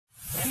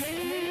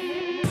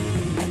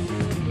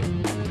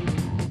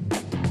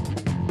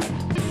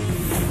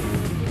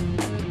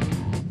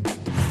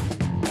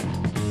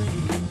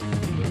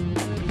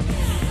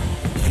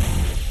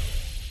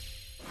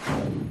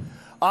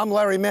I'm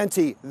Larry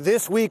Mendte.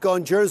 This week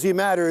on Jersey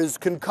Matters,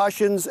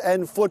 concussions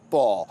and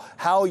football.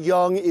 How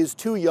young is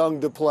too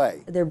young to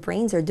play? Their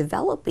brains are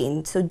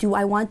developing, so do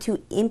I want to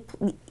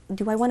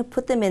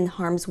put them in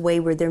harm's way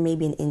where there may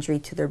be an injury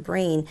to their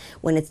brain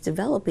when it's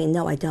developing?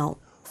 No, I don't.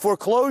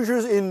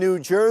 Foreclosures in New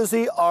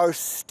Jersey are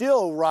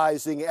still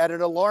rising at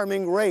an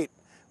alarming rate.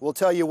 We'll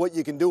tell you what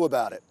you can do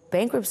about it.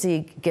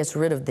 Bankruptcy gets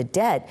rid of the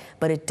debt,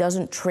 but it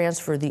doesn't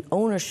transfer the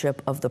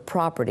ownership of the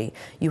property.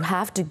 You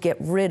have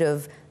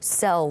to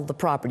sell the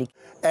property.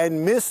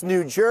 And Miss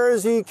New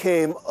Jersey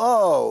came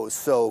oh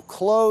so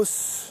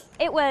close.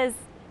 It was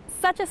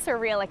such a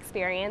surreal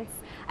experience.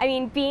 I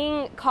mean,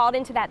 being called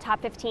into that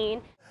top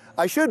 15.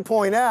 I should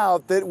point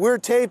out that we're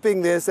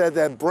taping this at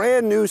that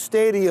brand new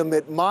stadium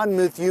at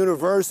Monmouth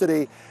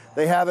University.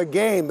 They have a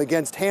game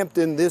against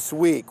Hampton this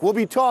week. We'll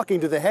be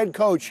talking to the head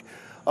coach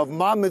of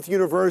Monmouth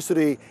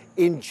University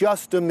in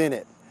just a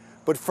minute.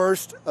 But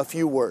first, a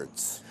few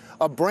words.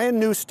 A brand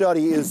new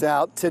study is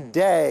out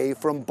today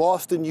from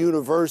Boston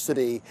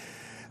University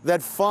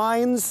that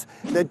finds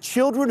that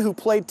children who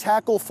play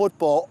tackle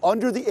football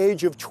under the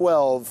age of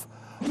 12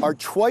 are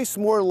twice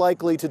more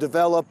likely to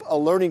develop a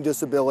learning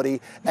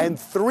disability and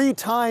 3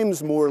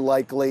 times more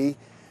likely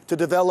to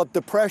develop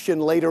depression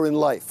later in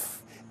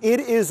life.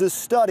 It is a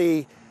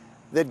study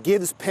that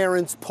gives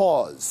parents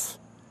pause,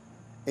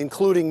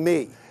 including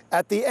me.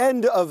 At the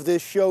end of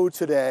this show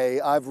today,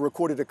 I've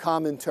recorded a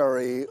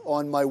commentary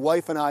on my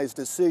wife and I's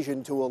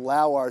decision to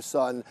allow our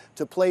son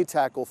to play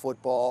tackle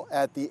football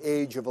at the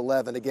age of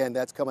 11. Again,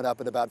 that's coming up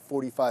in about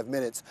 45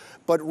 minutes.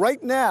 But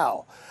right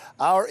now,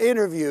 our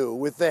interview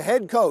with the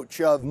head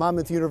coach of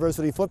Monmouth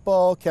University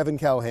football, Kevin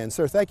Callahan.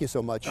 Sir, thank you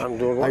so much. I'm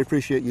doing well. I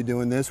appreciate you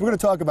doing this. We're going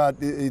to talk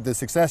about the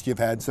success you've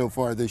had so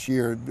far this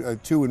year,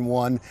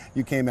 2-1.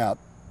 You came out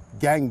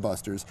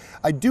gangbusters.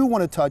 I do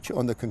want to touch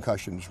on the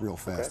concussions real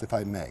fast, if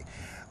I may.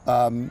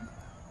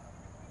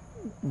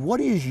 What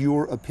is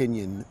your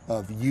opinion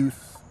of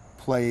youth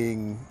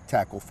playing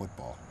tackle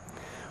football?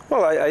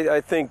 Well, I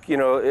think,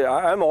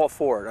 I'm all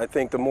for it. I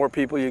think the more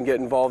people you can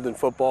get involved in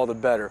football, the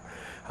better.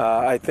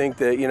 I think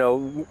that,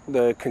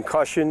 the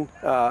concussion,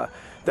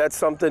 that's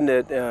something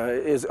that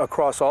is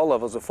across all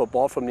levels of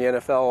football, from the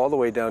NFL all the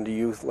way down to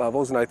youth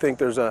levels. And I think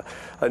there's a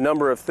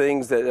number of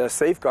things that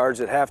safeguards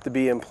that have to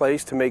be in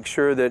place to make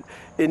sure that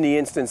in the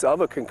instance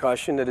of a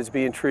concussion that it's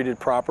being treated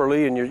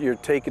properly and you're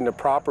taking the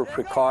proper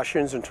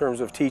precautions in terms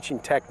of teaching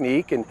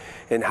technique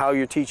and how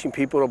you're teaching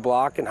people to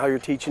block and how you're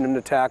teaching them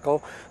to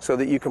tackle so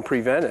that you can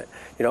prevent it.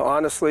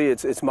 Honestly,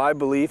 it's my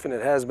belief, and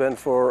it has been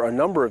for a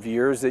number of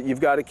years, that you've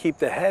got to keep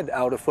the head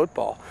out of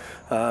football.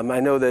 I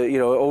know that,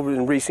 over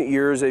in recent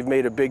years, they've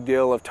made a big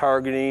deal of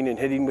targeting and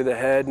hitting with the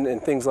head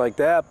and things like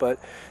that, but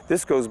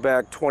this goes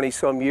back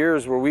 20-some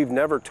years where we've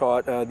never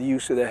taught the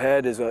use of the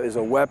head as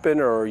a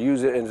weapon or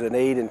use it as an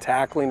aid in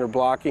tackling or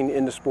blocking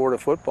in the sport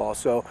of football.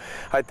 So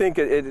I think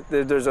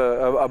there's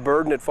a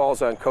burden that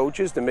falls on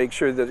coaches to make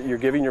sure that you're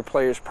giving your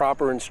players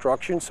proper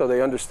instruction so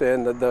they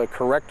understand the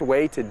correct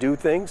way to do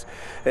things,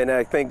 and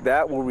I think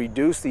that will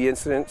reduce the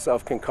incidence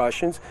of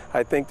concussions.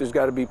 I think there's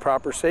got to be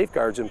proper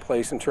safeguards in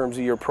place in terms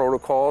of your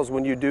protocols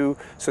when you do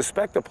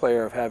suspect a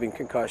player of having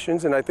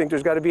concussions, and I think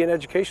there's got to be an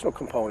educational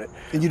component.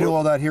 And you do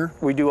all that here?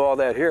 We do all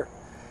that here.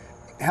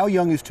 How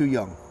young is too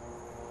young?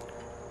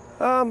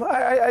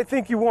 I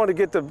think you want to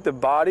get the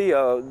body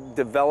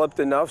developed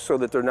enough so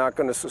that they're not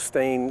going to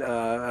sustain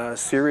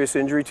serious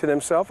injury to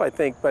themselves. I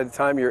think by the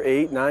time you're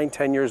 8, 9,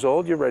 10 years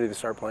old, you're ready to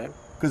start playing.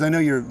 Because I know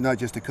you're not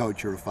just a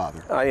coach, you're a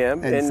father. I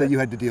am. And so you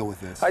had to deal with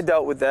this. I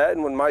dealt with that,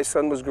 and when my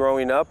son was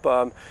growing up,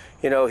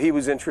 he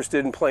was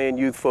interested in playing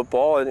youth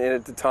football, and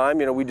at the time,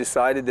 we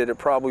decided that it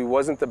probably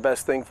wasn't the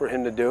best thing for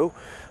him to do.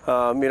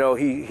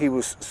 He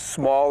was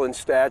small in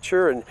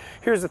stature, and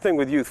here's the thing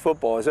with youth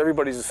football is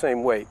everybody's the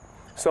same weight.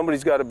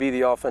 Somebody's got to be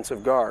the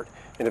offensive guard.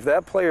 And if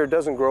that player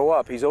doesn't grow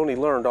up, he's only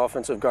learned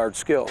offensive guard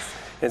skills.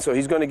 And so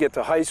he's going to get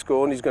to high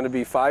school, and he's going to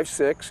be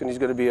 5'6", and he's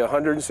going to be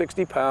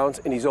 160 pounds,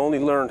 and he's only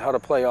learned how to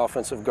play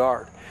offensive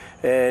guard.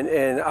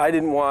 And I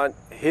didn't want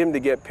him to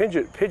get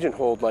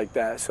pigeonholed like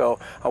that. So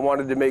I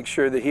wanted to make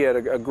sure that he had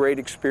a great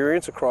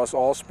experience across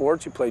all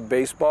sports. He played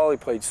baseball, he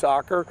played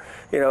soccer,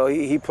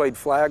 he played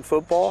flag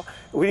football.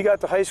 When he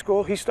got to high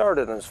school, he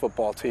started on his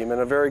football team in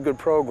a very good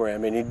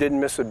program, and he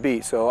didn't miss a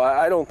beat. So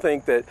I don't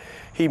think that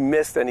he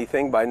missed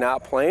anything by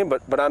not playing,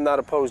 but I'm not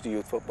opposed to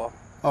youth football.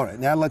 All right,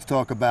 now let's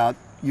talk about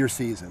your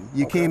season.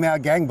 You came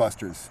out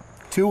gangbusters,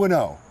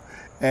 2-0.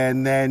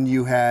 And then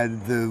you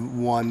had the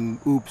one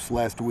oops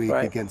last week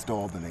against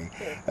Albany.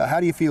 How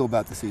do you feel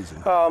about the season?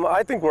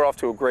 I think we're off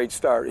to a great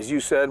start. As you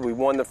said, we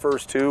won the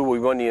first 2. We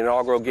won the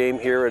inaugural game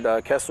here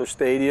at Kessler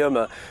Stadium,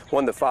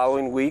 won the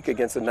following week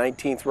against the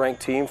 19th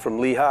ranked team from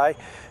Lehigh.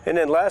 And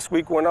then last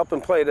week went up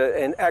and played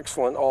an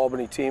excellent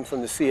Albany team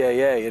from the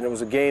CAA. And it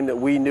was a game that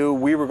we knew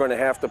we were going to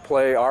have to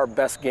play our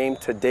best game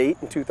to date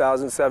in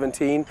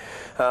 2017.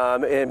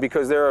 And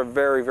because they're a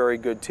very, very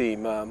good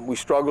team. We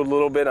struggled a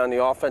little bit on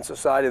the offensive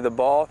side of the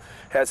ball. ball,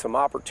 had some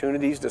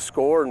opportunities to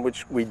score in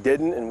which we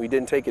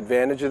didn't take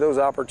advantage of those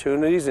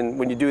opportunities. And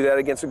when you do that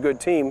against a good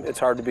team, it's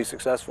hard to be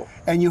successful.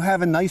 And you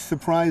have a nice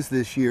surprise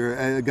this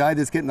year, a guy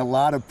that's getting a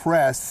lot of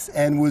press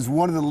and was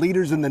one of the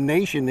leaders in the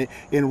nation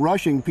in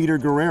rushing, Peter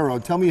Guerrero.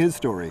 Tell me his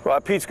story.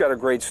 Well, Pete's got a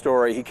great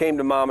story. He came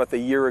to Monmouth a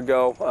year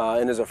ago,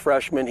 and as a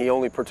freshman, he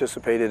only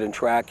participated in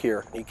track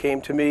here. He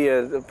came to me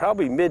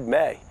probably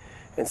mid-May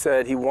and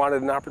said he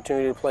wanted an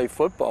opportunity to play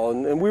football,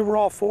 and we were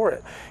all for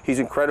it. He's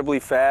incredibly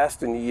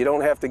fast, and you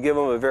don't have to give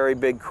him a very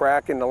big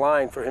crack in the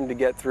line for him to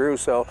get through.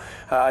 So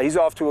he's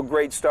off to a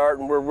great start,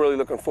 and we're really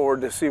looking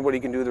forward to see what he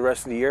can do the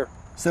rest of the year.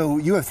 So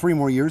you have 3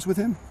 more years with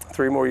him?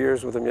 3 more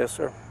years with him, yes,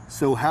 sir.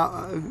 So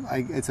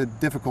it's a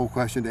difficult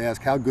question to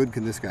ask. How good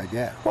can this guy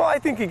get? Well, I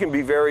think he can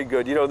be very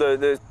good. You know,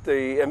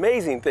 the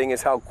amazing thing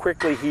is how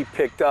quickly he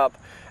picked up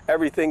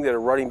everything that a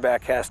running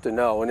back has to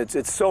know. And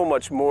it's so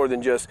much more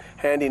than just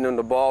handing him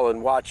the ball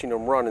and watching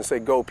him run and say,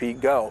 go, Pete,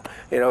 go.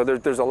 You know,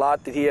 there's a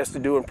lot that he has to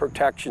do in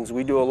protections.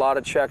 We do a lot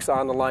of checks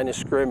on the line of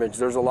scrimmage.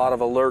 There's a lot of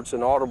alerts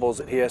and audibles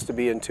that he has to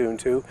be in tune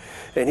to.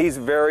 And he's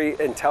very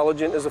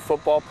intelligent as a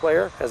football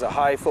player, has a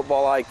high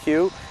football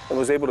IQ, and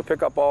was able to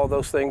pick up all of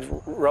those things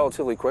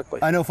relatively quickly.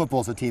 I know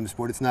football's a team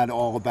sport. It's not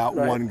all about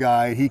one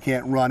guy. He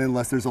can't run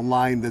unless there's a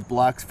line that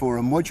blocks for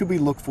him. What should we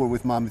look for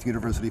with Monmouth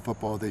University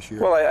football this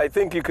year? Well, I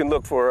think you can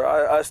look for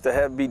us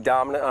to be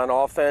dominant on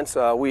offense.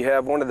 We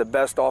have one of the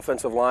best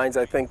offensive lines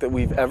I think that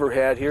we've ever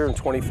had here in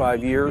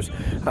 25 years.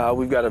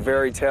 We've got a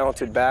very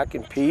talented back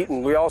in Pete,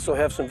 and we also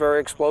have some very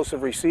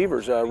explosive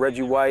receivers.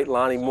 Reggie White,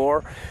 Lonnie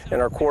Moore,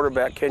 and our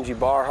quarterback Kenji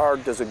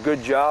Barhard does a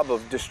good job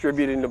of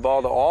distributing the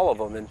ball to all of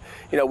them. And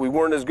you know, we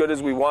weren't as good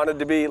as we wanted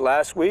to be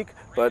last week,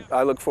 but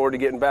I look forward to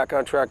getting back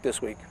on track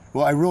this week.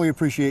 Well, I really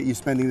appreciate you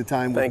spending the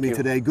time with me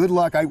today. Good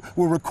luck.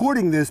 We're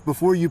recording this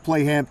before you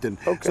play Hampton,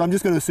 so I'm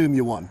just going to assume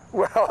you won.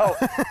 Well,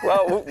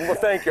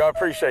 thank you. I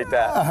appreciate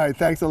that. All right,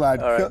 thanks a lot.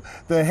 Right.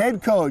 The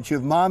head coach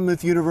of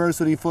Monmouth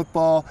University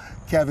football,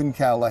 Kevin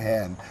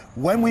Callahan.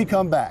 When we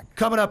come back,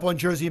 coming up on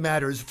Jersey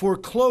Matters,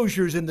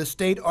 foreclosures in the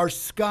state are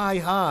sky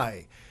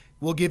high.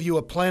 We'll give you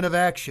a plan of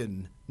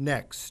action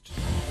next.